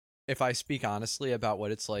if I speak honestly about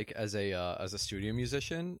what it's like as a studio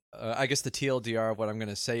musician, I guess the TLDR of what I'm going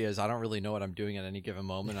to say is I don't really know what I'm doing at any given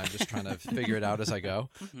moment. I'm just trying to figure it out as I go.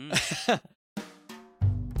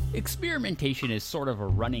 Experimentation is sort of a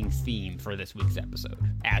running theme for this week's episode,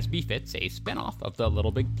 as befits a spinoff of the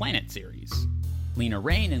Little Big Planet series. Lena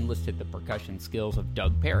Raine enlisted the percussion skills of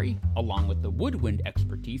Doug Perry, along with the woodwind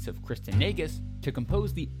expertise of Kristen Nagus, to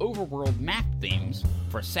compose the overworld map themes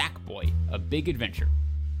for Sackboy: A Big Adventure.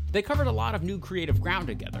 They covered a lot of new creative ground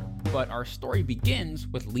together, but our story begins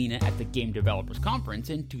with Lena at the Game Developers Conference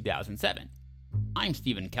in 2007. I'm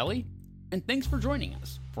Stephen Kelly, and thanks for joining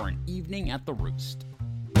us for an evening at the Roost.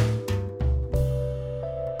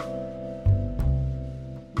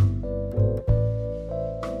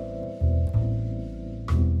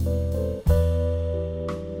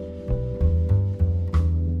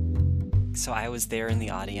 So I was there in the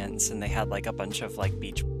audience, and they had like a bunch of like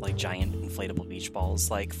giant inflatable beach balls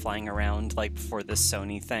like flying around like before this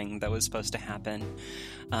Sony thing that was supposed to happen,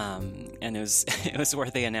 and it was where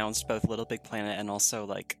they announced both Little Big Planet and also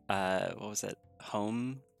like what was it,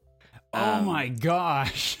 Home? Oh my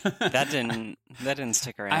gosh, that didn't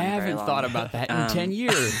stick around. I haven't very long. thought about that in 10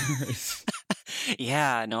 years.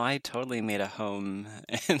 Yeah, no, I totally made a Home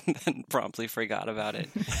and then promptly forgot about it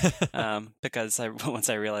because once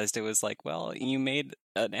I realized it was like, well, you made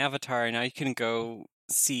an avatar, now you can go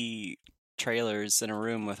see trailers in a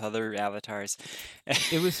room with other avatars.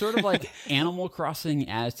 It was sort of like Animal Crossing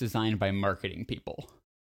as designed by marketing people.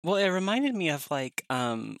 Well, it reminded me of like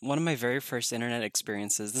one of my very first internet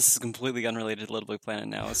experiences. This is completely unrelated to Little Big Planet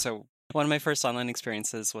now. So one of my first online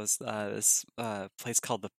experiences was this place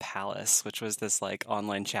called The Palace, which was this like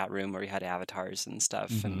online chat room where you had avatars and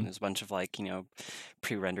stuff, and there's a bunch of like,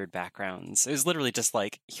 pre-rendered backgrounds. It was literally just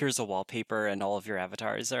like, here's a wallpaper and all of your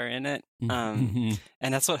avatars are in it. And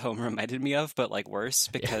that's what Home reminded me of, but like worse,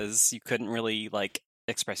 because you couldn't really like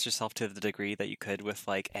express yourself to the degree that you could with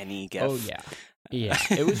like any GIF. Oh yeah,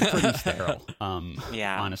 it was pretty sterile.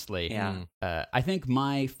 Yeah, honestly. Yeah. I think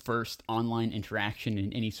my first online interaction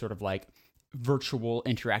in any sort of like virtual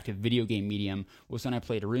interactive video game medium was when I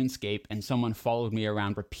played RuneScape, and someone followed me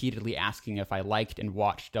around repeatedly asking if I liked and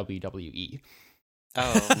watched WWE.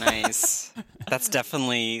 Oh, nice. That's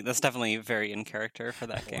definitely very in character for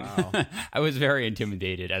that game. Wow. I was very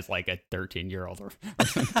intimidated as like a 13-year-old or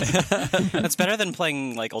That's better than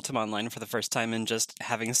playing like Ultima Online for the first time and just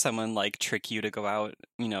having someone like trick you to go out,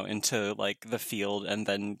 into like the field and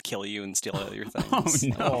then kill you and steal all your things. Oh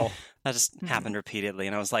no. That just happened repeatedly,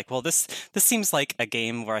 and I was like, well, this seems like a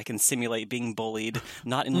game where I can simulate being bullied,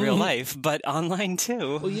 not in real life, but online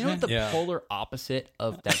too. Well, you know what the polar opposite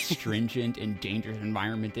of that stringent and dangerous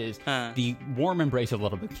environment is? The warm embrace of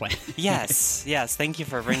Little Big Planet. Yes. Thank you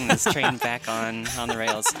for bringing this train back on the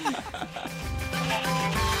rails.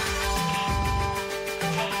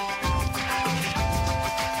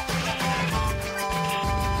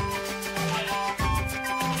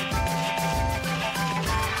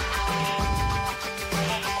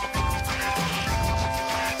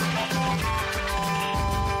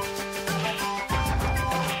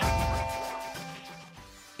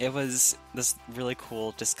 It was this really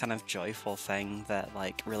cool, just kind of joyful thing that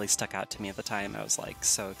like really stuck out to me at the time. I was like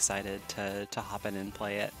so excited to hop in and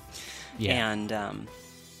play it. Yeah. And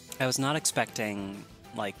I was not expecting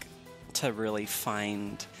like to really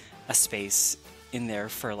find a space in there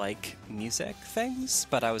for like music things,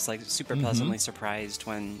 but I was like super pleasantly surprised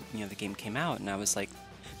when the game came out, and I was like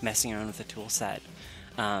messing around with the tool set.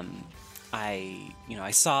 I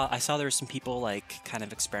saw there were some people like kind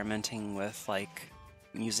of experimenting with like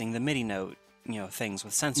using the MIDI note, things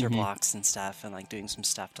with sensor blocks and stuff, and like doing some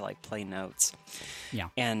stuff to like play notes. Yeah.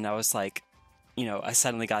 And I was like, I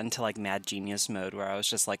suddenly got into like mad genius mode where I was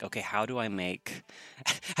just like, okay, how do I make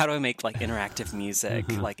like interactive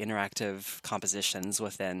music, like interactive compositions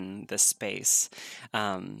within this space?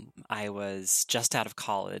 I was just out of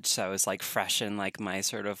college, so I was like fresh in like my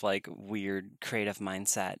sort of like weird creative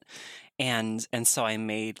mindset. And so I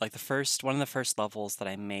made like one of the first levels that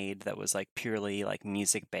I made that was like purely like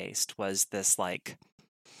music based was this like,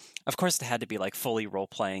 of course it had to be like fully role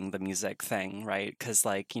playing the music thing, right? Because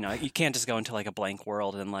like, you can't just go into like a blank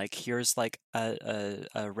world and like, here's like a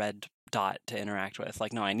red dot to interact with.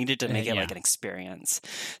 Like, no, I needed to make it like an experience.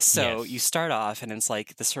 So you start off and it's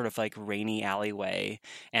like this sort of like rainy alleyway,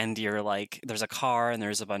 and you're like, there's a car and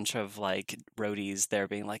there's a bunch of like roadies there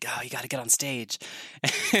being like, oh, you got to get on stage.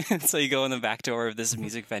 And so you go in the back door of this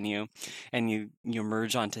music venue and you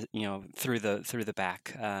merge onto, through the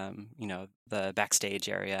back, the backstage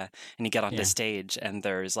area, and you get onto stage, and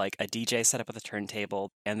there's like a DJ set up with a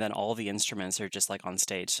turntable, and then all the instruments are just like on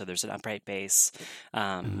stage. So there's an upright bass,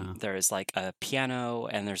 there's like a piano,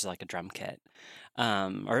 and there's like a drum kit.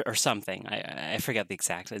 Or something. I forget the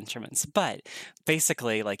exact instruments, but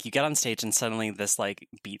basically, like, you get on stage and suddenly this like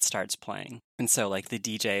beat starts playing, and so like the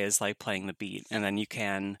DJ is like playing the beat, and then you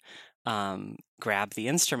can grab the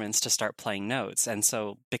instruments to start playing notes. And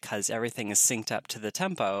so because everything is synced up to the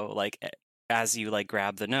tempo, like as you like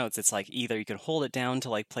grab the notes, it's like either you can hold it down to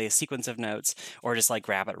like play a sequence of notes, or just like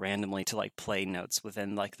grab it randomly to like play notes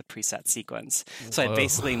within like the preset sequence. So I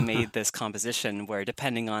basically made this composition where,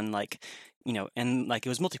 depending on like, you know, and like it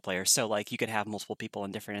was multiplayer, so like you could have multiple people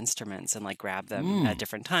on different instruments and like grab them at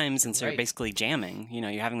different times, and so you're basically jamming, you know,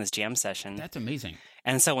 you're having this jam session. That's amazing.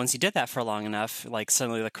 And so once you did that for long enough, like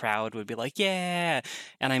suddenly the crowd would be like, yeah.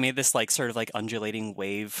 And I made this like sort of like undulating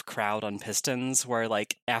wave crowd on pistons, where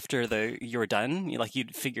like after you were done,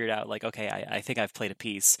 you'd figured out like, okay, I think I've played a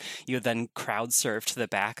piece. You would then crowd surf to the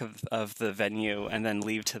back of the venue and then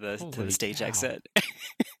leave to the stage exit.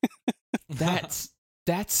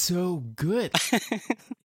 That's so good.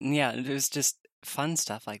 Yeah, it was just fun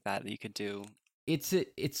stuff like that you could do. It's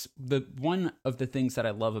the one of the things that I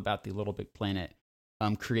love about the Little Big Planet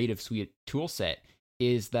Creative Suite toolset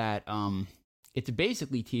is that it's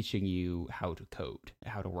basically teaching you how to code,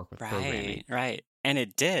 how to work with programming. Right. And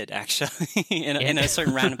it did, actually, in a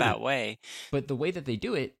certain roundabout way. But the way that they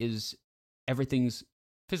do it is everything's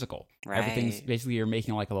physical. Right. Everything's basically, you're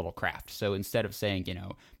making like a little craft. So instead of saying, you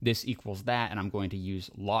know, this equals that, and I'm going to use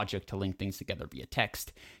logic to link things together via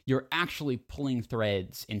text, you're actually pulling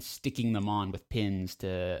threads and sticking them on with pins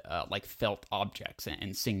to like felt objects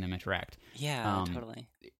and seeing them interact. Yeah, totally.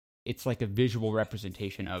 It's like a visual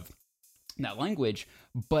representation of that language,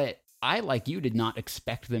 but I, like you, did not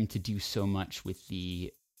expect them to do so much with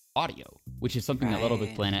the audio, which is something that Little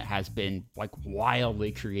Big Planet has been like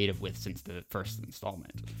wildly creative with since the first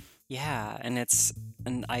installment. Yeah,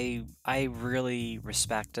 and I really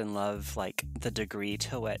respect and love like the degree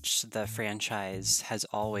to which the franchise has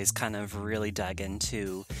always kind of really dug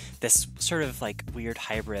into this sort of like weird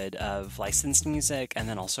hybrid of licensed music and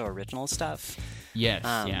then also original stuff. Yes,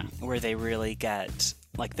 where they really get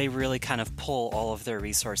like, they really kind of pull all of their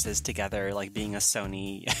resources together, like being a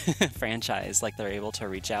Sony franchise. Like, they're able to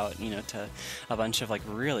reach out, you know, to a bunch of like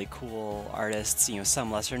really cool artists, you know,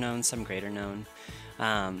 some lesser known, some greater known,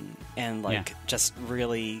 and like just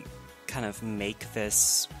really kind of make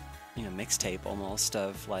this, you know, mixtape almost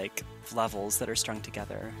of like levels that are strung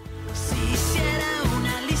together.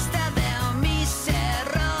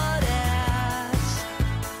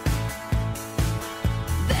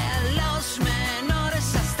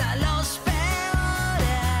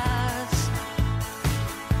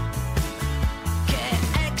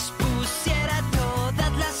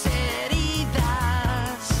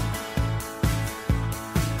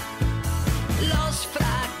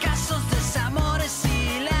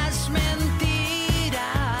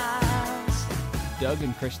 Doug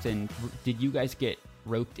and Kristen, did you guys get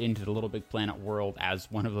roped into the Little Big Planet world as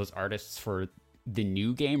one of those artists for the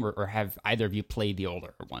new game, or have either of you played the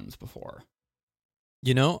older ones before?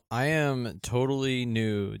 You know, I am totally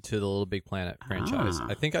new to the Little Big Planet franchise.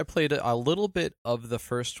 I think I played a little bit of the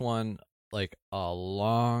first one like a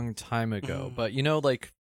long time ago, but you know,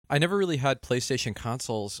 like I never really had PlayStation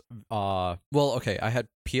consoles. Well, okay, I had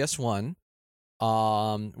PS1.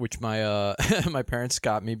 Which my my parents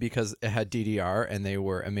got me because it had DDR, and they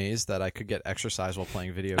were amazed that I could get exercise while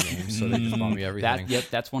playing video games, so they just bought me everything.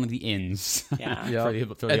 That's one of the ins. Yeah, for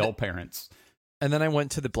the old parents. And then I went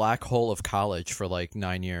to the black hole of college for like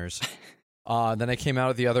 9 years. Then I came out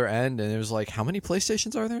at the other end, and it was like, how many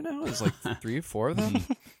PlayStations are there now? It was like 3 or 4 of them.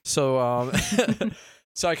 So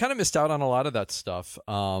so I kind of missed out on a lot of that stuff.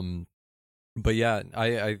 But yeah,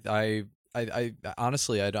 I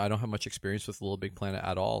honestly, I don't have much experience with Little Big Planet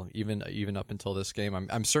at all, even up until this game.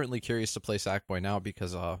 I'm certainly curious to play Sackboy now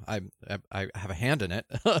because I have a hand in it.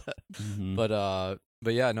 But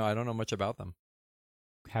yeah, no, I don't know much about them.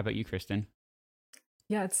 How about you, Kristen?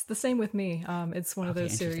 Yeah, it's the same with me. It's one of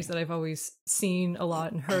those series that I've always seen a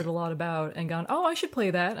lot and heard a lot about and gone, oh, I should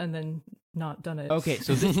play that, and then not done it. Okay,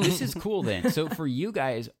 so this is cool then. So for you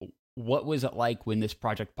guys, what was it like when this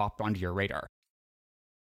project popped onto your radar?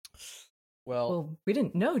 Well, we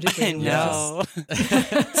didn't know, did we? No.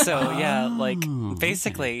 So yeah, like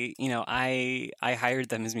basically, you know, I hired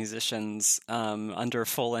them as musicians under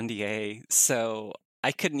full NDA, so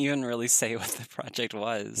I couldn't even really say what the project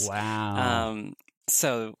was. Wow.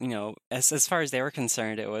 So, you know, as far as they were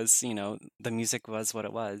concerned, it was, you know, the music was what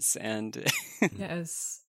it was, and yeah,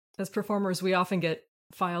 as performers, we often get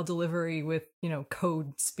file delivery with,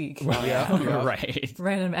 code speak. Well, yeah. Right.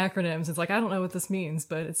 Random acronyms. It's like, I don't know what this means,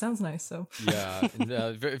 but it sounds nice. So Yeah,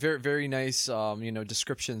 and, very, very, very nice,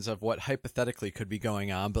 descriptions of what hypothetically could be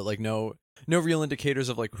going on, but like no real indicators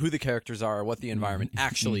of like who the characters are or what the environment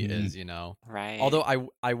actually is, Right. Although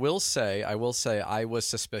I will say I was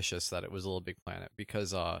suspicious that it was a Little Big Planet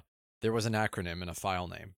because there was an acronym in a file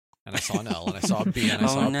name. And I saw an L, and I saw a B, and I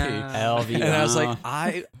saw a P. LV. And I was like,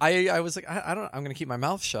 I was like, I don't. I'm gonna keep my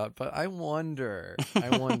mouth shut, but I wonder,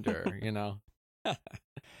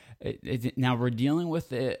 Now we're dealing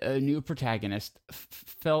with a new protagonist,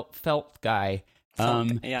 Felt guy.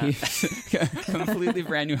 Yeah. He's completely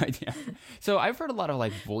brand new idea. So I've heard a lot of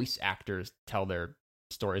like voice actors tell their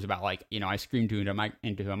stories about like, I screamed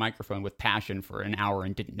into a microphone with passion for an hour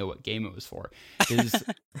and didn't know what game it was for. Does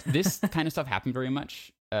this kind of stuff happen very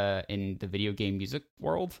much in the video game music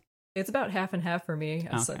world? it's about half and half for me.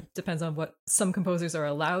 So Okay. it depends on what some composers are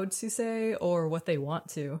allowed to say or what they want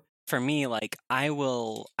to. For me, like I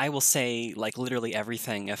will say like literally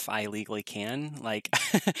everything if I legally can. Like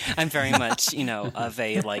I'm very much, of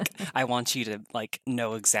a like I want you to like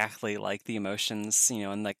know exactly like the emotions,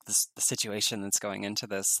 and like the situation that's going into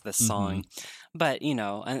this song. But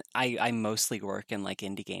and I mostly work in like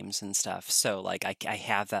indie games and stuff, so like I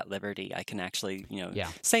have that liberty. I can actually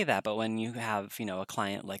say that. But when you have a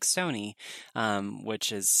client like Sony,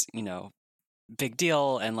 which is big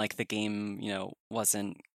deal, and like the game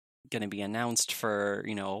wasn't going to be announced for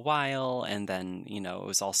a while, and then it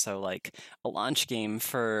was also like a launch game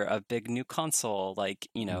for a big new console, like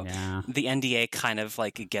Yeah. the NDA kind of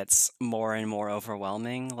like gets more and more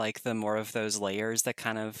overwhelming, like the more of those layers that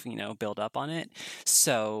kind of build up on it.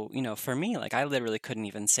 So for me, like I literally couldn't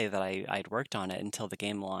even say that I'd worked on it until the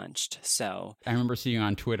game launched. So I remember seeing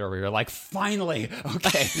on Twitter where you're like, finally,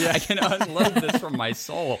 okay, I can unload this from my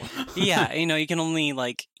soul. yeah, you can only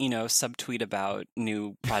like subtweet about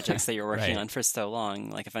new projects that you're working Right. on for so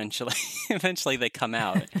long. Like eventually they come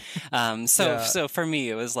out. Yeah. So for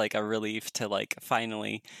me, it was like a relief to like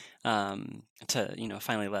finally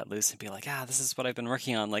finally let loose and be like, this is what I've been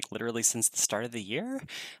working on like literally since the start of the year.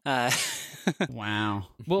 Wow.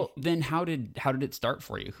 Well, then how did it start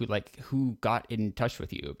for you? Who got in touch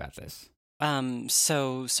with you about this?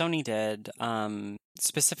 So Sony did,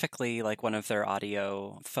 specifically like one of their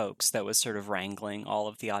audio folks that was sort of wrangling all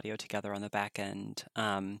of the audio together on the back end.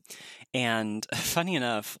 And funny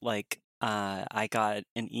enough, like, I got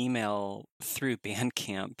an email through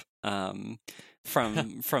Bandcamp, from,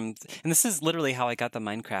 and this is literally how I got the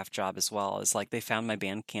Minecraft job as well, is like they found my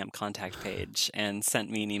Bandcamp contact page and sent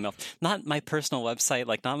me an email, not my personal website,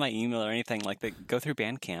 like not my email or anything, like they go through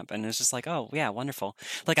Bandcamp, and it's just like, oh yeah, wonderful.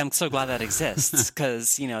 Like, I'm so glad that exists,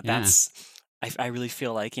 because, that's, I really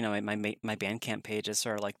feel like, my Bandcamp page is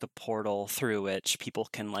sort of like the portal through which people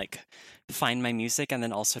can like find my music and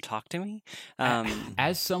then also talk to me.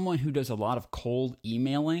 As someone who does a lot of cold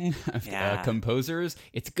emailing of Yeah. composers,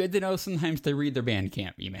 it's good to know sometimes they read their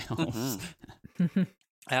Bandcamp emails.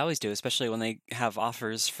 I always do, especially when they have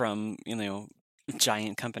offers from,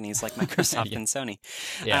 giant companies like Microsoft Yeah. and Sony.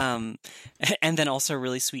 Yeah. And then also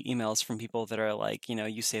really sweet emails from people that are like,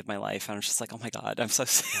 you saved my life. And I'm just like, oh my God, I'm so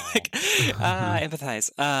like, I empathize.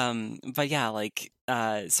 But yeah, like,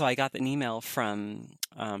 so I got an email from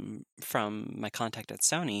my contact at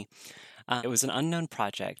Sony. It was an unknown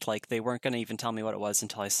project. Like, they weren't going to even tell me what it was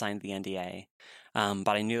until I signed the NDA. But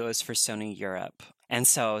I knew it was for Sony Europe. And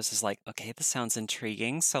so I was just like, okay, this sounds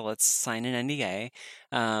intriguing. So let's sign an NDA.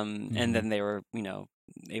 And then they were,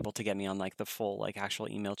 able to get me on like the full, like actual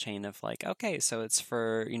email chain of like, okay, so it's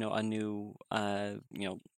for, a new,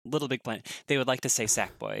 Little Big Planet. They would like to say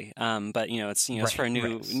Sackboy. But it's, it's for a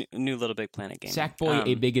new Little Big Planet game. Sackboy,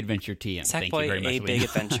 A Big Adventure TM. Thank you Sackboy, very much, A Lena. Big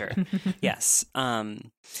Adventure. Yes.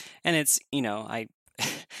 And it's, I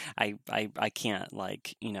can't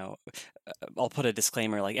like, I'll put a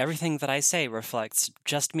disclaimer, like everything that I say reflects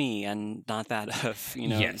just me and not that of,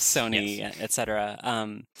 Yes, Sony, yes.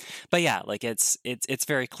 etc. But yeah, like it's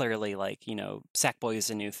very clearly like, Sackboy is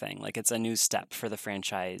a new thing. Like it's a new step for the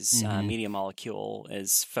franchise. Media Molecule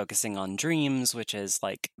is focusing on Dreams, which is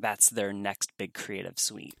like, that's their next big creative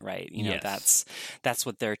suite, right? Yes. That's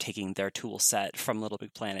what they're taking their tool set from Little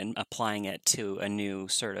Big Planet and applying it to a new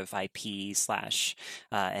sort of IP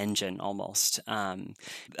 / engine almost.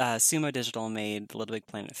 Sumo Digital made Little Big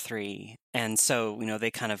Planet 3, and so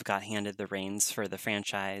they kind of got handed the reins for the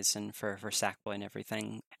franchise and for Sackboy and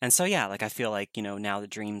everything. And so yeah, like I feel like now the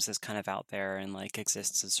Dreams is kind of out there and like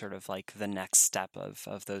exists as sort of like the next step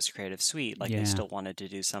of those creative suite. Like Yeah. they still wanted to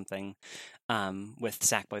do something with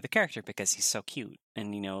Sackboy the character because he's so cute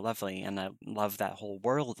and lovely, and I love that whole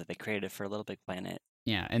world that they created for Little Big Planet.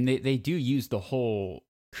 Yeah, and they do use the whole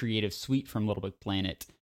creative suite from Little Big Planet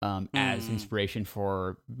as inspiration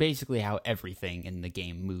for basically how everything in the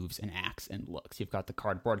game moves and acts and looks. You've got the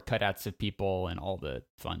cardboard cutouts of people and all the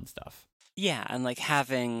fun stuff. Yeah, and like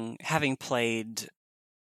having played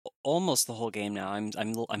almost the whole game now, I'm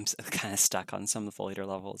kind of stuck on some of the later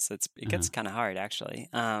levels. It gets kind of hard actually.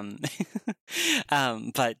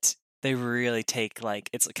 But they really take like,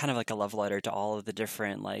 it's kind of like a love letter to all of the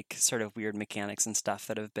different like sort of weird mechanics and stuff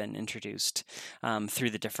that have been introduced through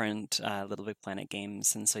the different Little Big Planet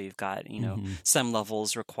games. And so you've got, you know, some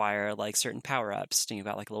levels require like certain power-ups, and you've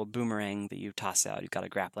got like a little boomerang that you toss out, you've got a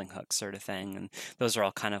grappling hook sort of thing, and those are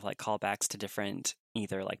all kind of like callbacks to different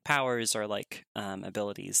either like powers or like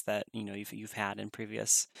abilities that, you know, you've had in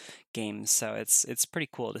previous games. So it's pretty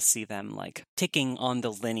cool to see them like taking on the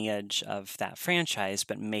lineage of that franchise,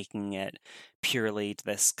 but making it purely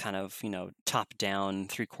this kind of, you know, top-down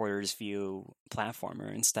 3/4 view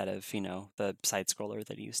platformer instead of, you know, the side scroller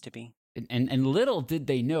that it used to be. And little did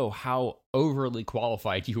they know how overly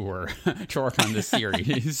qualified you were to work on this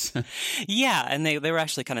series. Yeah, and they were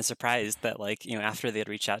actually kind of surprised that, like, you know, after they'd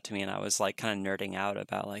reached out to me and I was like kind of nerding out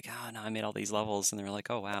about like, oh no, I made all these levels, and they were like,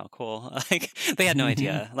 oh wow, cool. Like they had no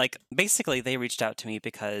idea. Like basically they reached out to me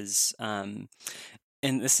because and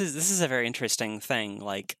this is a very interesting thing.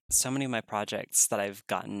 Like so many of my projects that I've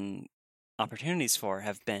gotten opportunities for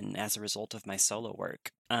have been as a result of my solo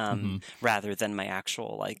work rather than my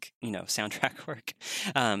actual, like, you know, soundtrack work.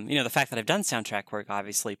 You know, the fact that I've done soundtrack work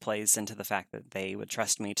obviously plays into the fact that they would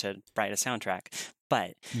trust me to write a soundtrack.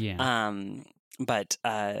 But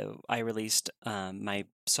I released my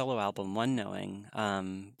solo album One Knowing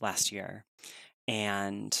last year,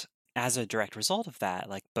 and as a direct result of that,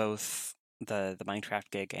 like both the Minecraft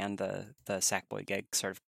gig and the Sackboy gig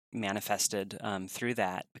sort of manifested through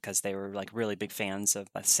that, because they were like really big fans of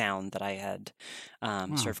the sound that I had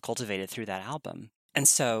sort of cultivated through that album. And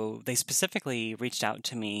so they specifically reached out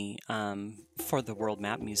to me for the world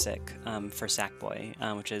map music for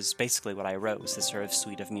Sackboy, which is basically what I wrote, was this sort of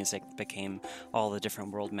suite of music that became all the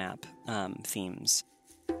different world map themes.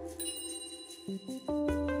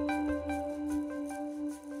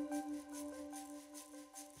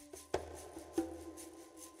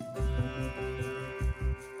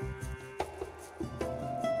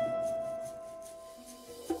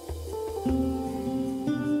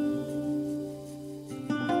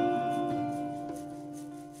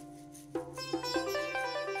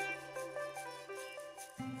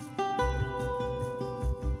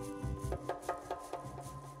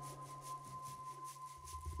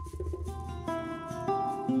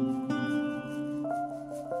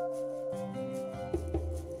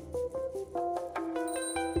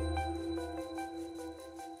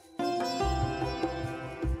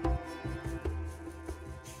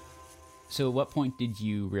 So at what point did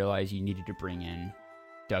you realize you needed to bring in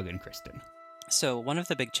Doug and Kristen? So one of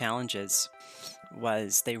the big challenges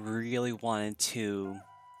was they really wanted to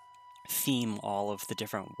theme all of the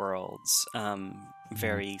different worlds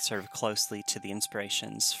very sort of closely to the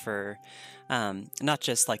inspirations for not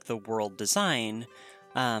just like the world design,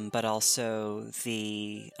 but also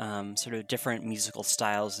the sort of different musical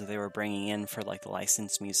styles that they were bringing in for like the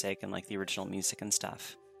licensed music and like the original music and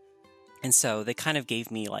stuff. And so they kind of gave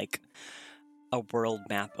me like a world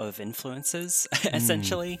map of influences,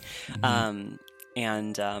 essentially.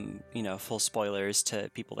 And, you know, full spoilers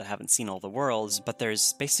to people that haven't seen all the worlds, but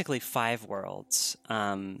there's basically 5 worlds.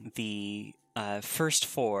 The first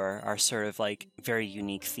 4 are sort of like very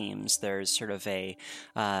unique themes. There's sort of a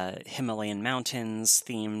Himalayan mountains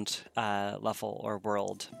themed level or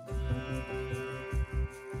world.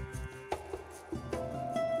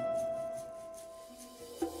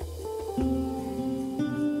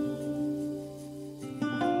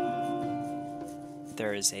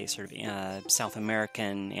 There is a sort of South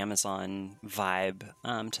American Amazon vibe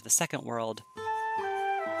to the second world.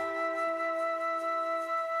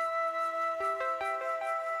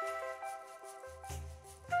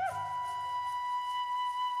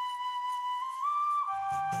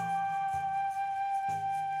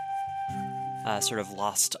 Sort of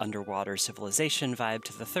lost underwater civilization vibe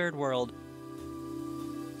to the third world.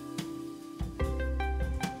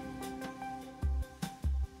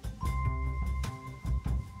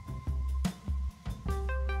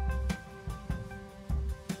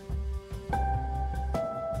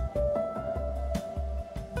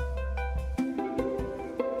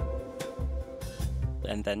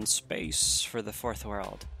 And then space for the fourth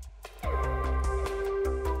world.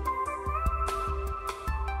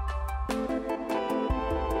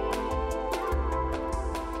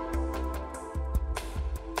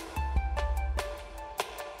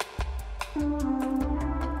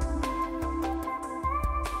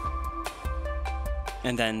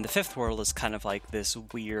 And then the fifth world is kind of like this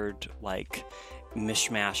weird, like,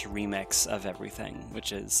 mishmash remix of everything,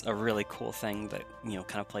 which is a really cool thing that, you know,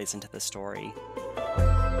 kind of plays into the story.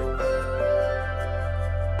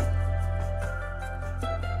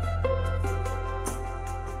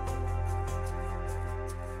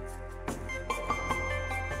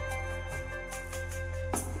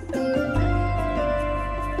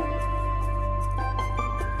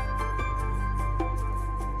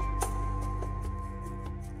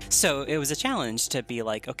 So it was a challenge to be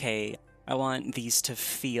like, okay, I want these to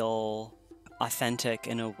feel authentic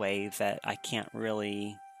in a way that I can't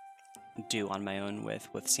really do on my own with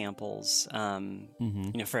samples,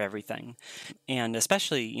 you know, for everything. And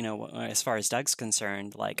especially, you know, as far as Doug's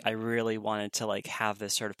concerned, like, I really wanted to, like, have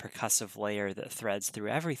this sort of percussive layer that threads through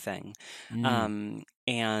everything.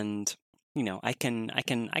 And you know, I can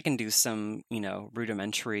do some, you know,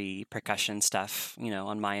 rudimentary percussion stuff, you know,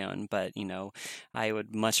 on my own, but, you know, I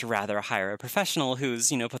would much rather hire a professional who's,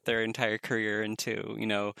 you know, put their entire career into, you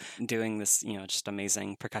know, doing this, you know, just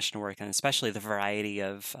amazing percussion work, and especially the variety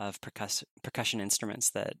of percussion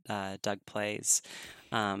instruments that Doug plays.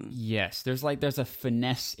 Yes, there's a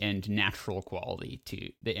finesse and natural quality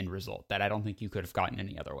to the end result that I don't think you could have gotten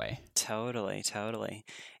any other way. Totally.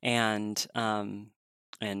 And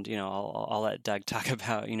you know, I'll let Doug talk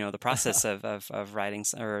about, you know, the process of writing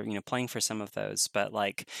or, you know, playing for some of those. But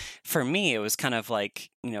like, for me, it was kind of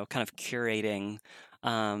like, you know, kind of curating,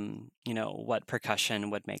 you know, what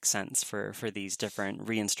percussion would make sense for these different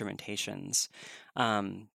reinstrumentations.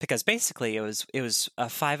 Because basically it was a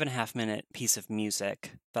 5.5 minute piece of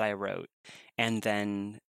music that I wrote, and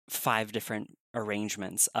then 5 different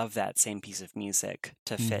arrangements of that same piece of music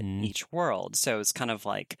to fit each world. So it's kind of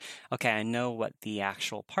like, okay, I know what the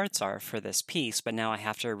actual parts are for this piece, but now I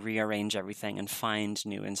have to rearrange everything and find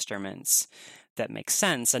new instruments that make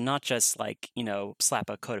sense, and not just like, you know, slap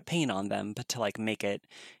a coat of paint on them, but to like make it,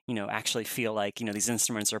 you know, actually feel like, you know, these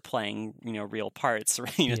instruments are playing, you know, real parts,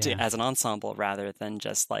 you know, as an ensemble, rather than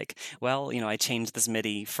just like, well, you know, I changed this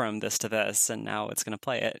MIDI from this to this and now it's going to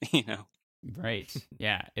play it, you know. Right.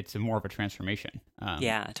 Yeah, it's more of a transformation.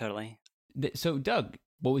 Yeah, totally. So, Doug,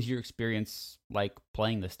 what was your experience like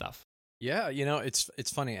playing this stuff? Yeah, you know, it's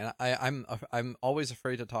funny, and I'm always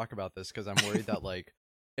afraid to talk about this because I'm worried that, like,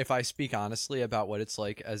 if I speak honestly about what it's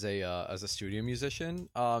like as a studio musician,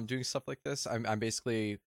 doing stuff like this, I'm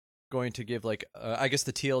basically going to give, like, I guess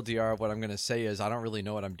the TLDR of what I'm going to say is I don't really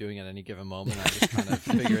know what I'm doing at any given moment. I just kind of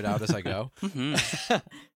figure it out as I go.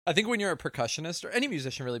 I think when you're a percussionist, or any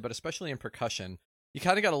musician really, but especially in percussion, you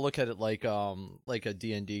kind of got to look at it like a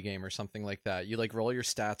D&D game or something like that. You like roll your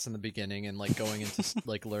stats in the beginning and like going into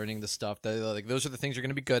like learning the stuff that, like, those are the things you're going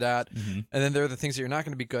to be good at, and then there are the things that you're not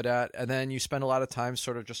going to be good at, and then you spend a lot of time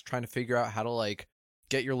sort of just trying to figure out how to like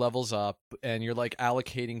get your levels up, and you're like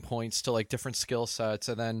allocating points to like different skill sets,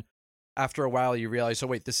 and then after a while you realize, oh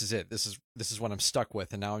wait, this is it. This is what I'm stuck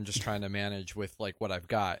with, and now I'm just trying to manage with like what I've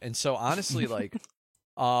got. And so honestly, like,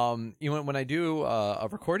 you know, when I do a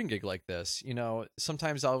recording gig like this, you know,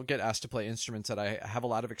 sometimes I'll get asked to play instruments that I have a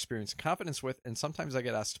lot of experience and confidence with, and sometimes I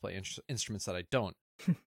get asked to play instruments that I don't.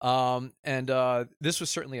 And this was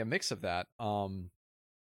certainly a mix of that. And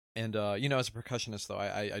you know, as a percussionist though,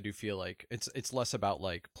 I do feel like it's less about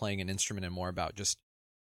like playing an instrument and more about just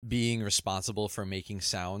being responsible for making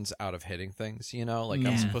sounds out of hitting things, you know, like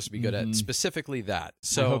I'm supposed to be good at specifically that.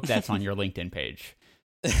 So I hope that's on your LinkedIn page.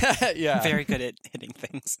 Yeah, very good at hitting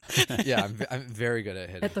things. Yeah, I'm very good at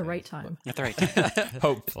hitting at the things, right time. At the right time.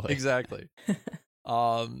 Hopefully, exactly.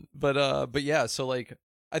 But yeah, so like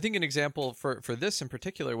I think an example for this in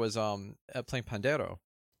particular was playing pandero.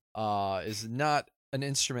 Is not an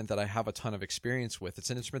instrument that I have a ton of experience with. It's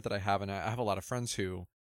an instrument that I have, and I have a lot of friends who,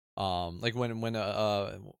 like when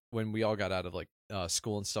we all got out of like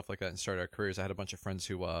school and stuff like that and started our careers, I had a bunch of friends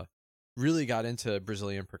who really got into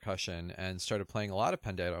Brazilian percussion and started playing a lot of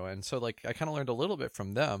pandero, and so like I kind of learned a little bit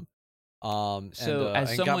from them. So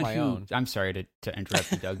as someone who, I'm sorry to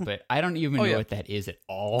interrupt you, Doug, but I don't even know what that is at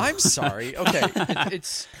all. I'm sorry. Okay,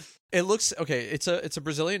 it looks okay. It's a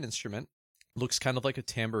Brazilian instrument. Looks kind of like a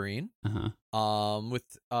tambourine. With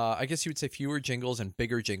I guess you would say fewer jingles and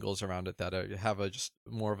bigger jingles around it that have just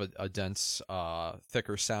more of a dense,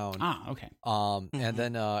 thicker sound. Okay. And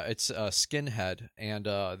then it's a skin head, and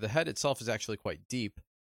the head itself is actually quite deep.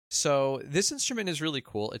 So this instrument is really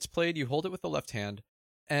cool. It's played. You hold it with the left hand,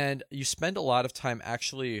 and you spend a lot of time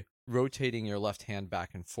actually rotating your left hand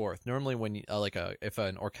back and forth. Normally when you, if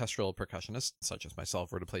an orchestral percussionist such as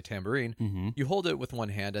myself were to play tambourine, you hold it with one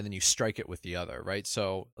hand and then you strike it with the other, right?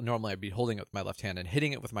 So normally I'd be holding it with my left hand and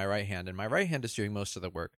hitting it with my right hand, and my right hand is doing most of the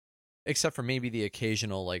work. except for maybe the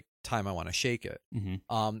occasional like time I want to shake it.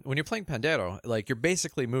 Mm-hmm. When you're playing pandero, like you're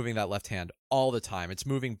basically moving that left hand all the time. It's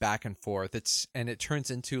moving back and forth. It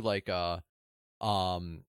turns into like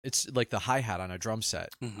it's like the hi-hat on a drum set.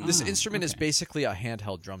 Mhm. This instrument is basically a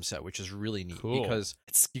handheld drum set, which is really neat because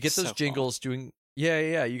you get those so jingles doing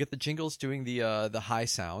you get the jingles doing the high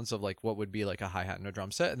sounds of like what would be like a hi-hat in a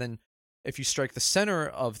drum set, and then if you strike the center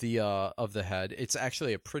of the head, it's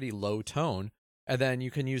actually a pretty low tone, and then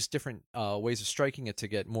you can use different ways of striking it to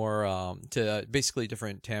get more to basically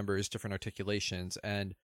different timbres, different articulations,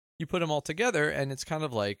 and you put them all together, and it's kind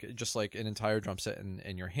of like just like an entire drum set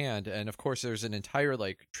in your hand. And of course, there's an entire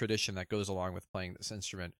like tradition that goes along with playing this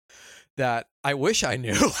instrument that I wish I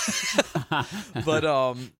knew.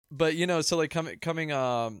 but you know, so like coming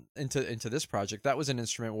into this project, that was an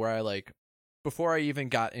instrument where I like, before I even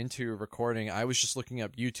got into recording, I was just looking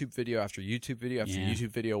up YouTube video after YouTube video after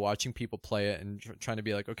YouTube video, watching people play it and trying to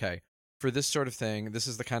be like, okay, for this sort of thing, this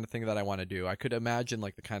is the kind of thing that I want to do. I could imagine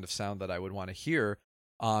like the kind of sound that I would want to hear.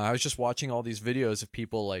 I was just watching all these videos of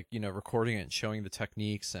people like, you know, recording it and showing the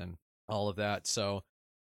techniques and all of that. So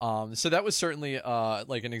that was certainly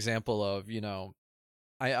like an example of, you know,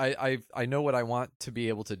 I know what I want to be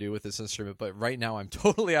able to do with this instrument, but right now I'm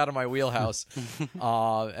totally out of my wheelhouse. You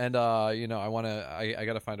know, I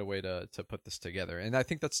got to find a way to put this together. And I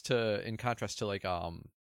think that's in contrast to like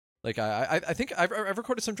I think I've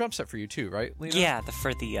recorded some drum set for you too, right, Lena? Yeah,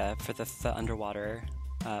 for the underwater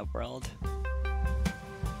world.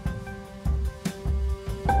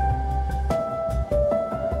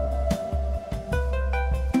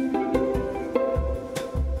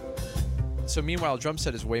 So meanwhile, drum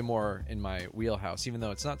set is way more in my wheelhouse, even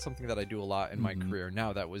though it's not something that I do a lot in my career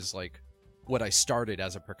now. That was like what I started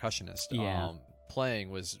as a percussionist. Yeah. Playing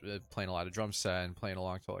a lot of drum set and playing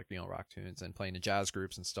along to like, you know, rock tunes and playing in jazz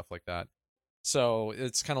groups and stuff like that. So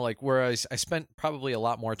it's kind of like where I spent probably a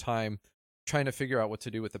lot more time trying to figure out what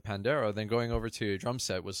to do with the pandero than going over to drum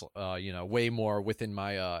set was, you know, way more within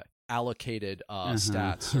my allocated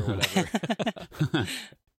stats or whatever.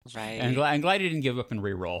 Right. And I'm glad you didn't give up and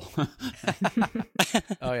re-roll.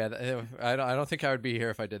 Oh yeah, I don't think I would be here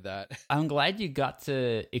if I did that. I'm glad you got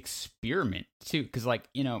to experiment too, because like,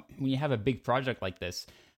 you know, when you have a big project like this,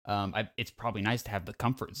 it's probably nice to have the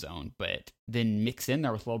comfort zone, but then mix in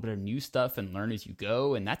there with a little bit of new stuff and learn as you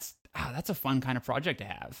go, and that's a fun kind of project to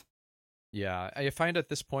have. Yeah, I find at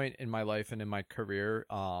this point in my life and in my career,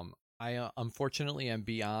 I unfortunately am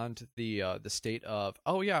beyond the state of,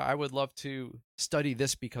 oh yeah, I would love to study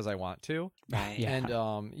this because I want to. Right. Yeah. And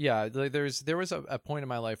there was a point in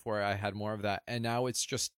my life where I had more of that, and now it's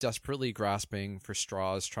just desperately grasping for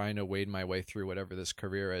straws, trying to wade my way through whatever this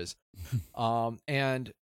career is.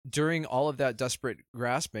 And during all of that desperate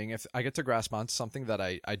grasping, if I get to grasp onto something that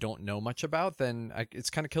I don't know much about, then it's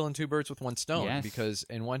kind of killing two birds with one stone. Yes. Because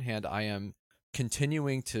in one hand, I am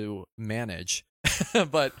continuing to manage,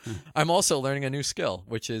 but I'm also learning a new skill,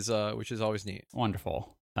 which is always neat.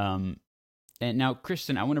 Wonderful. And now,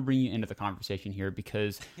 Kristen, I want to bring you into the conversation here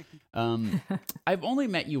because I've only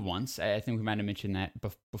met you once. I think we might have mentioned that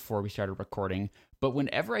before we started recording. But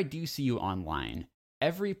whenever I do see you online,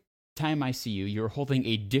 every time I see you, you're holding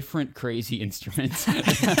a different crazy instrument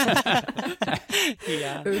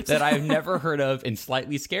that I've never heard of and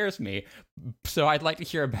slightly scares me. So I'd like to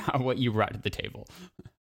hear about what you brought to the table.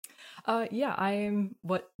 Yeah, I am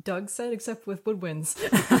what Doug said, except with woodwinds.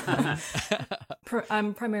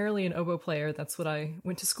 I'm primarily an oboe player. That's what I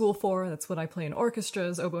went to school for. That's what I play in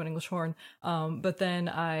orchestras, oboe and English horn. But then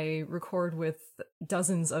I record with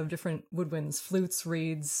dozens of different woodwinds, flutes,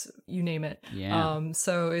 reeds, you name it. Yeah.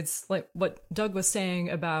 So it's like what Doug was saying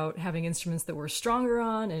about having instruments that we're stronger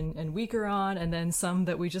on and weaker on, and then some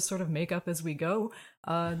that we just sort of make up as we go.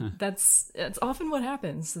 That's often what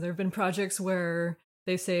happens. There have been projects where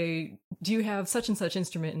they say, do you have such and such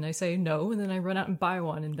instrument? And I say, no. And then I run out and buy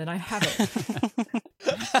one, and then I have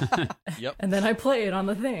it. Yep. And then I play it on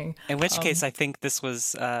the thing. In which case, I think this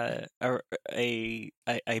was a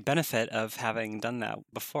benefit of having done that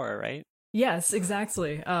before, right? Yes,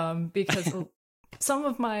 exactly. Because some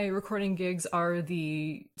of my recording gigs are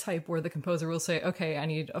the type where the composer will say, okay, I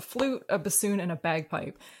need a flute, a bassoon, and a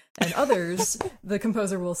bagpipe. And others, the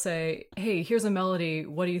composer will say, hey, here's a melody.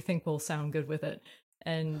 What do you think will sound good with it?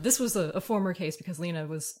 And this was a former case because Lena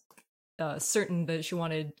was certain that she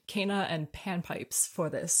wanted Kena and panpipes for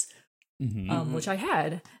this, which I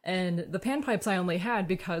had. And the panpipes I only had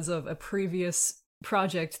because of a previous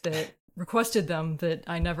project that requested them that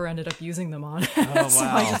I never ended up using them on. Oh, wow. So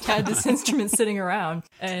I just had this instrument sitting around,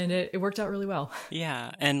 and it worked out really well. Yeah,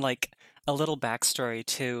 and like a little backstory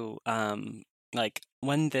too. Like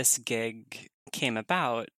when this gig came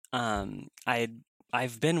about,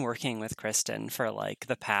 I've been working with Kristen for like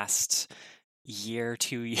the past year,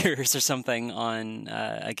 2 years or something on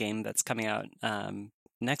a game that's coming out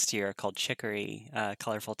next year called Chicory,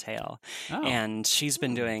 Colorful Tale. Oh. And she's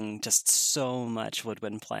been doing just so much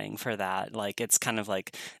woodwind playing for that. Like, it's kind of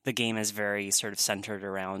like the game is very sort of centered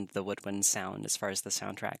around the woodwind sound as far as the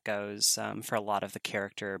soundtrack goes, for a lot of the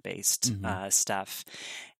character-based stuff.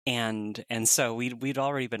 And so we'd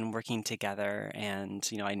already been working together, and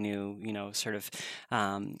I knew sort of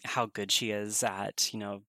how good she is at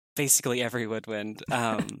basically every woodwind,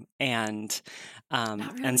 and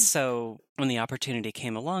so when the opportunity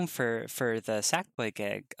came along for the Sackboy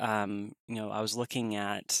gig, I was looking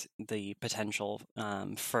at the potential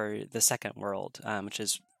for the Second World, which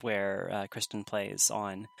is where Kristen plays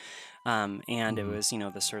on, and it was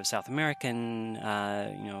the sort of South American,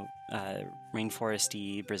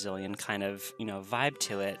 rainforesty Brazilian kind of vibe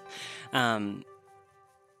to it,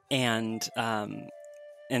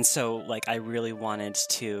 and so, like, I really wanted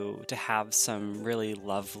to have some really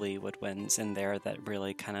lovely woodwinds in there that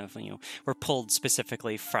really kind of, were pulled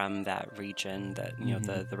specifically from that region that,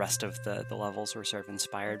 the rest of the levels were sort of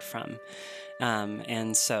inspired from.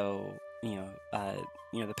 And so,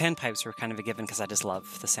 the panpipes were kind of a given because I just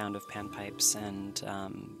love the sound of panpipes, and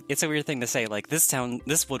it's a weird thing to say. Like, this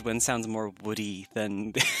woodwind sounds more woody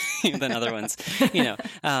than than other ones,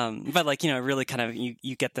 But like, really kind of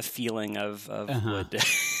you get the feeling of wood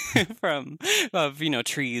of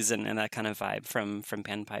trees and that kind of vibe from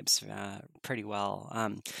panpipes pretty well.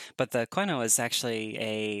 But the quena is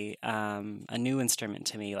actually a new instrument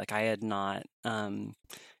to me. Like, I had not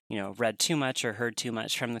read too much or heard too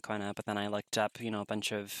much from the quena, but then I looked up, a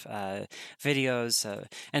bunch of videos,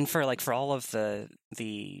 and for all of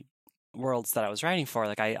the worlds that I was writing for,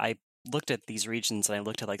 like I looked at these regions, and I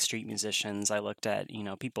looked at like street musicians. I looked at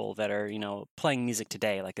people that are playing music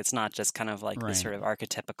today. Like, it's not just kind of like this sort of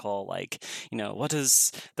archetypical, like, what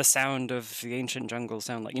does the sound of the ancient jungle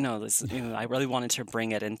sound like? This, I really wanted to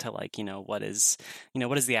bring it into like what is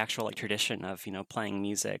the actual like tradition of playing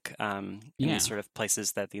music in these sort of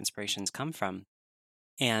places that the inspirations come from.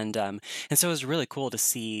 And so it was really cool to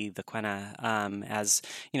see the quena, as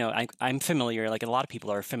I'm familiar, like a lot of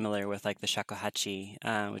people are familiar with like the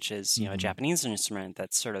shakuhachi, which is a Japanese instrument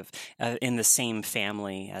that's sort of in the same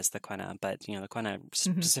family as the quena, but the quena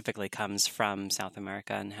specifically comes from South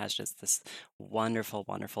America and has just this wonderful,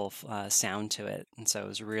 wonderful sound to it. And so I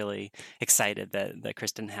was really excited that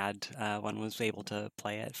Kristen had was able to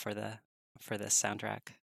play it for this soundtrack.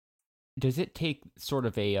 Does it take sort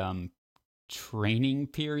of a training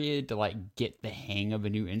period to like get the hang of a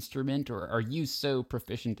new instrument, or are you so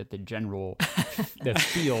proficient at the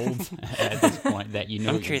field at this point that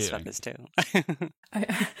I'm curious about this too.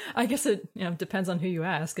 I guess it depends on who you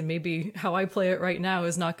ask, and maybe how I play it right now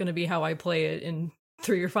is not going to be how I play it in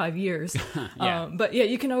 3 or 5 years. But yeah,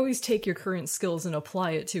 you can always take your current skills and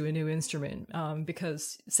apply it to a new instrument,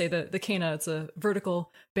 because say the quena, it's a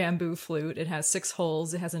vertical bamboo flute. It has 6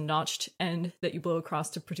 holes. It has a notched end that you blow across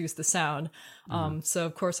to produce the sound. So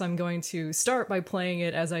of course I'm going to start by playing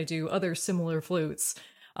it as I do other similar flutes.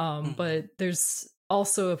 But there's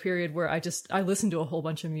also a period where I listen to a whole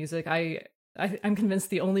bunch of music. I'm convinced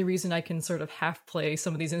the only reason I can sort of half play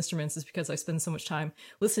some of these instruments is because I spend so much time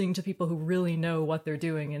listening to people who really know what they're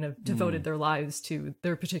doing and have devoted their lives to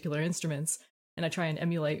their particular instruments. And I try and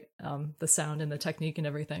emulate the sound and the technique and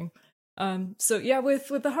everything. So yeah, with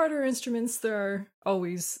the harder instruments, there are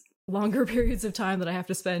always longer periods of time that I have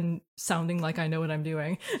to spend sounding like I know what I'm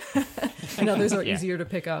doing. And others are easier to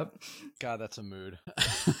pick up. God, that's a mood.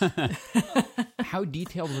 How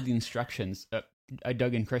detailed were the instructions,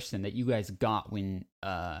 Doug and Kristen, that you guys got when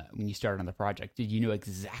you started on the project? Did you know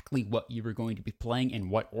exactly what you were going to be playing in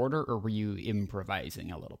what order, or were you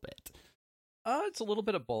improvising a little bit? It's a little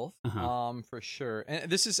bit of both, for sure.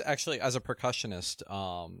 And this is actually, as a percussionist,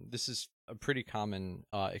 this is a pretty common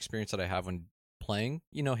experience that I have when playing,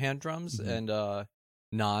 hand drums and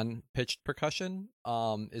non-pitched percussion.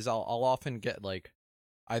 Is I'll often get like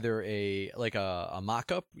either a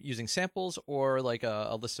mock-up using samples, or like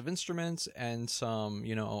a list of instruments and some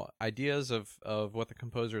ideas of what the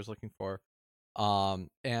composer is looking for,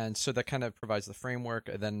 and so that kind of provides the framework,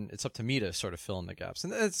 and then it's up to me to sort of fill in the gaps.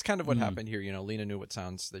 And that's kind of what happened here. Lena knew what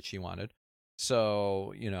sounds that she wanted,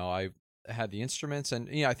 so I had the instruments, and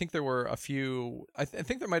I think there were a few. I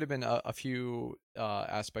think there might have been a few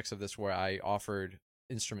aspects of this where I offered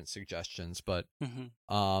instrument suggestions, but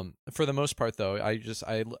for the most part, though,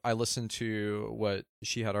 I listened to what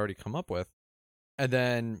she had already come up with, and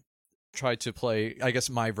then tried to play, I guess,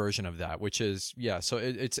 my version of that, which is so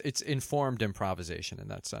it's informed improvisation in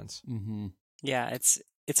that sense. Yeah,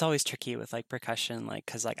 it's always tricky with like percussion, like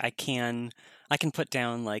because like I can put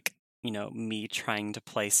down like me trying to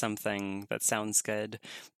play something that sounds good,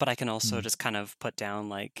 but I can also just kind of put down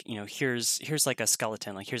like here's like a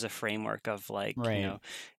skeleton, like here's a framework of like Right.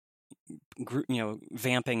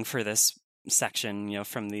 vamping for this section,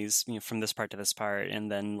 from these, from this part to this part, and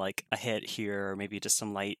then like a hit here, or maybe just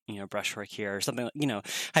some light, brushwork here, or something,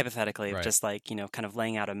 hypothetically, of Right. just like, kind of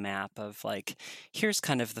laying out a map of like, here's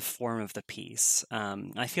kind of the form of the piece.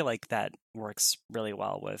 I feel like that works really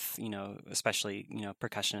well with, especially,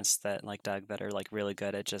 percussionists that like Doug that are like really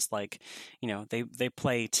good at just like, they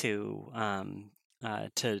play to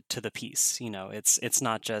the piece. It's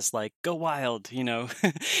not just like go wild,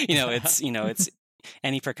 it's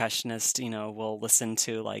any percussionist, will listen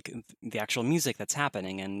to like the actual music that's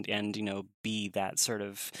happening and be that sort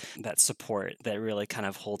of that support that really kind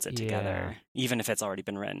of holds it together, even if it's already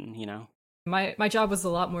been written. My job was a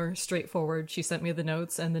lot more straightforward. She sent me the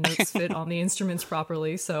notes, and the notes fit on the instruments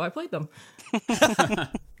properly, so I played them.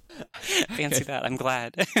 Fancy that. I'm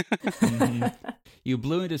glad. You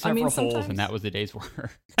blew into several holes, sometimes- and that was the day's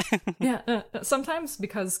work. Yeah, sometimes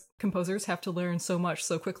because composers have to learn so much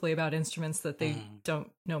so quickly about instruments that they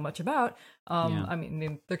don't know much about. I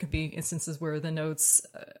mean, there could be instances where the notes,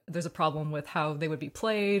 there's a problem with how they would be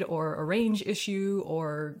played, or a range issue,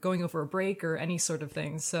 or going over a break, or any sort of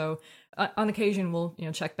thing. So on occasion, we'll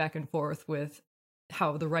check back and forth with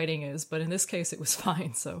how the writing is, but in this case, it was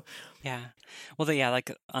fine. So yeah, well,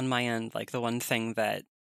 like on my end, like the one thing that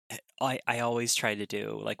I always try to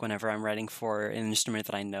do, like whenever I'm writing for an instrument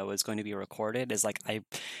that I know is going to be recorded, is like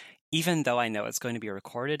even though I know it's going to be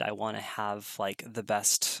recorded, I want to have like the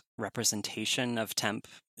best representation of temp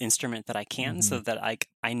instrument that I can, so that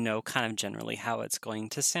I know kind of generally how it's going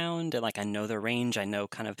to sound, and like I know the range, I know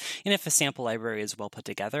kind of, and if a sample library is well put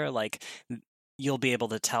together, like you'll be able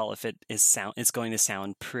to tell if it's going to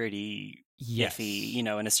sound pretty iffy, in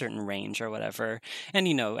a certain range or whatever.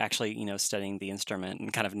 And, actually, studying the instrument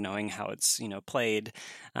and kind of knowing how it's, played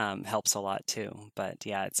helps a lot too. But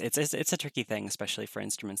yeah, it's a tricky thing, especially for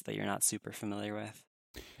instruments that you're not super familiar with.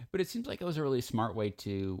 But it seems like it was a really smart way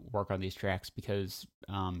to work on these tracks because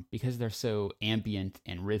they're so ambient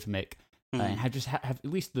and rhythmic, and have at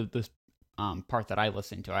least the part that I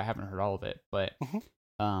listened to. I haven't heard all of it, but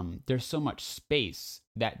there's so much space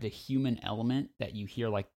that the human element that you hear,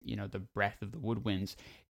 like the breath of the woodwinds,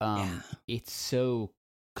 it's so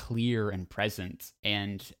clear and present,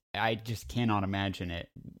 and I just cannot imagine it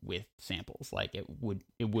with samples. Like it would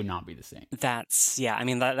not be the same. I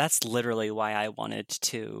mean that's literally why I wanted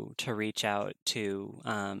to reach out to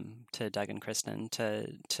Doug and Kristen to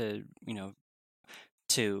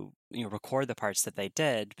record the parts that they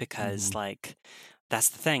did, because like that's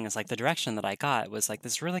the thing, is like the direction that I got was like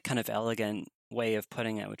this really kind of elegant way of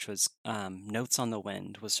putting it, which was notes on the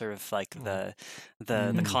wind was sort of like the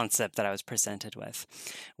concept that I was presented with,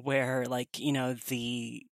 where like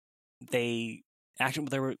they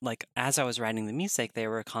were like, as I was writing the music, they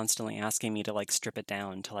were constantly asking me to like strip it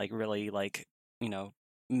down to like really like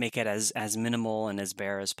make it as minimal and as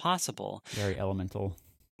bare as possible. Very elemental.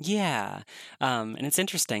 Yeah. And it's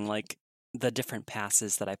interesting, like the different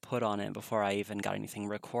passes that I put on it before I even got anything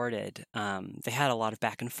recorded. They had a lot of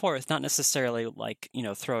back and forth, not necessarily like,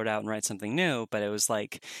 throw it out and write something new, but it was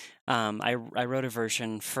like, I wrote a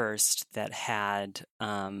version first that had,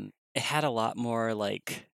 it had a lot more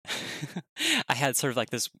like, I had sort of like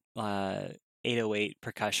this, 808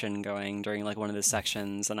 percussion going during like one of the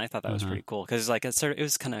sections, and I thought that was pretty cool, because like it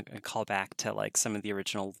was kind of a callback to like some of the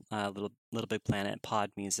original Little Big Planet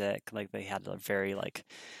pod music. Like they had a very like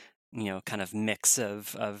kind of mix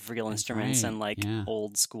of real instruments and like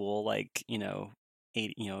old school like 80s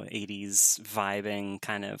vibing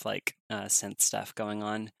kind of like synth stuff going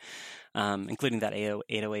on, including that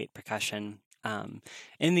 808 percussion.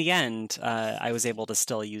 In the end, I was able to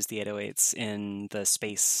still use the 808s in the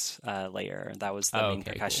space layer. That was the main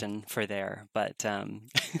percussion for there. But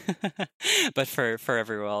but for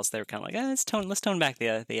everywhere else, they were kind of like, let's tone back the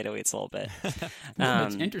 808s a little bit.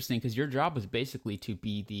 It's interesting because your job was basically to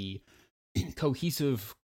be the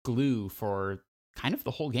cohesive glue for kind of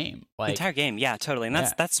the whole game, like the entire game. Yeah, totally. And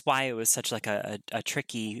that's why it was such like a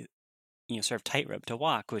tricky, sort of tightrope to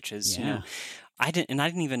walk, which is I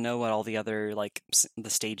didn't even know what all the other like the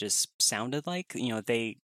stages sounded like.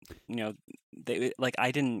 They like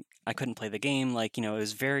I couldn't play the game. Like it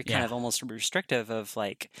was very kind of almost restrictive of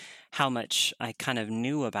like how much I kind of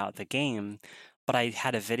knew about the game. but I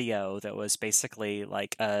had a video that was basically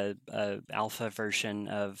like a alpha version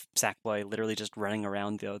of Sackboy literally just running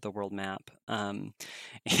around the world map. And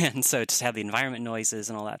so it just had the environment noises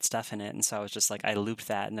and all that stuff in it. And so I was just like, I looped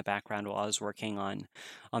that in the background while I was working on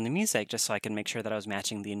the music, just so I could make sure that I was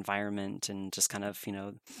matching the environment and just kind of,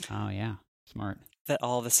 Oh, yeah. Smart. that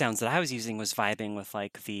all the sounds that I was using was vibing with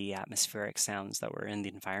like the atmospheric sounds that were in the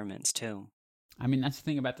environments too. I mean, that's the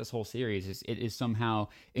thing about this whole series is it is somehow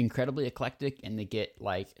incredibly eclectic, and they get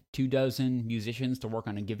like 24 musicians to work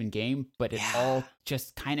on a given game, but it all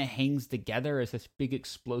just kind of hangs together as this big,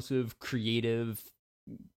 explosive, creative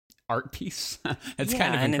art piece. It's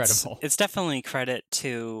kind of incredible. It's definitely credit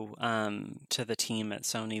to the team at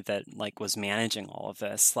Sony that like was managing all of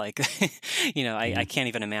this. Like, I can't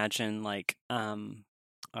even imagine like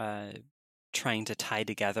trying to tie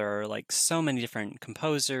together like so many different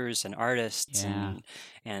composers and artists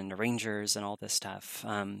and arrangers and all this stuff.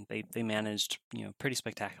 They managed, pretty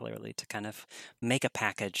spectacularly to kind of make a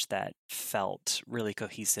package that felt really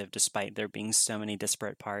cohesive despite there being so many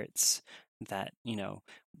disparate parts that,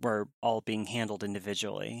 were all being handled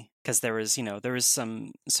individually. Because there was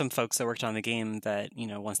some folks that worked on the game that,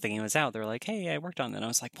 once the game was out, they were like, hey, I worked on that. And I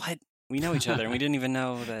was like, what? We know each other, and we didn't even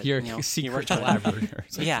know that you're secret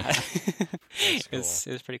collaborators. Yeah, cool. It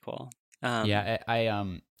was pretty cool.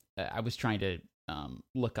 I was trying to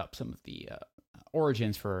look up some of the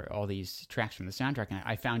origins for all these tracks from the soundtrack, and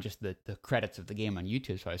I found just the credits of the game on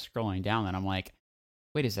YouTube. So I was scrolling down, and I'm like,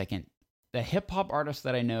 wait a second, the hip hop artist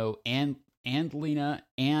that I know, and Lena,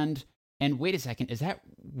 and wait a second, is that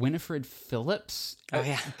Winifred Phillips? Oh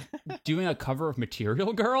yeah, doing a cover of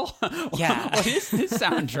Material Girl. Yeah, what is this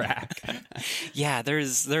soundtrack? Yeah, there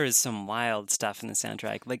is some wild stuff in the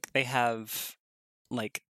soundtrack. Like they have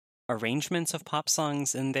like arrangements of pop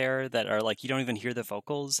songs in there that are like you don't even hear the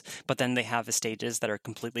vocals, but then they have the stages that are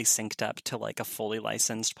completely synced up to like a fully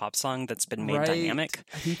licensed pop song that's been made dynamic.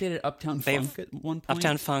 I think they did Uptown Funk at one point.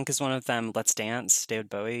 Uptown Funk is one of them. Let's Dance, David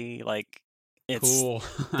Bowie, like. It's cool.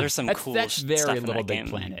 There's some cool that's very stuff in Little that Big game.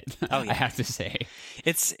 Planet. Oh yeah, I have to say,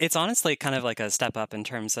 it's honestly kind of like a step up in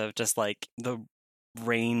terms of just like the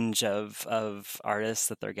range of artists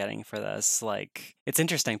that they're getting for this. Like it's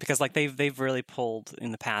interesting because like they've really pulled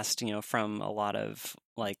in the past, from a lot of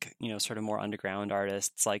like sort of more underground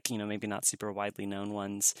artists, like maybe not super widely known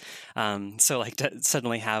ones. So like to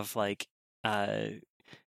suddenly have like David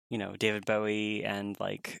Bowie and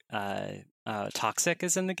like Toxic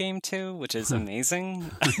is in the game too, which is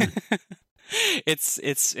amazing.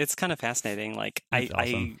 It's kind of fascinating. Like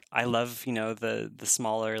awesome. I love the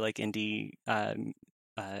smaller like indie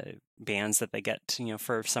bands that they get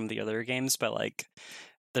for some of the other games, but like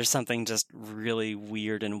there's something just really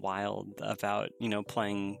weird and wild about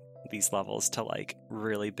playing these levels to like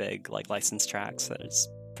really big like licensed tracks that is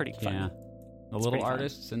pretty fun. Yeah. The little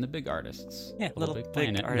artists and the big artists. Yeah, little Big big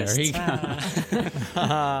Planet. artists. There you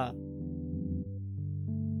go.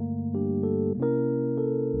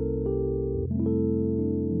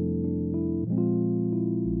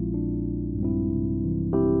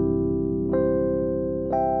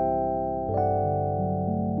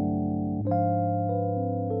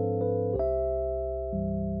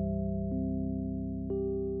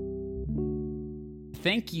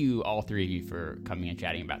 Thank you, all three of you, for coming and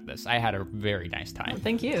chatting about this. I had a very nice time.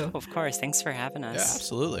 Thank you. Of course. Thanks for having us. Yeah,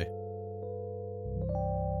 absolutely.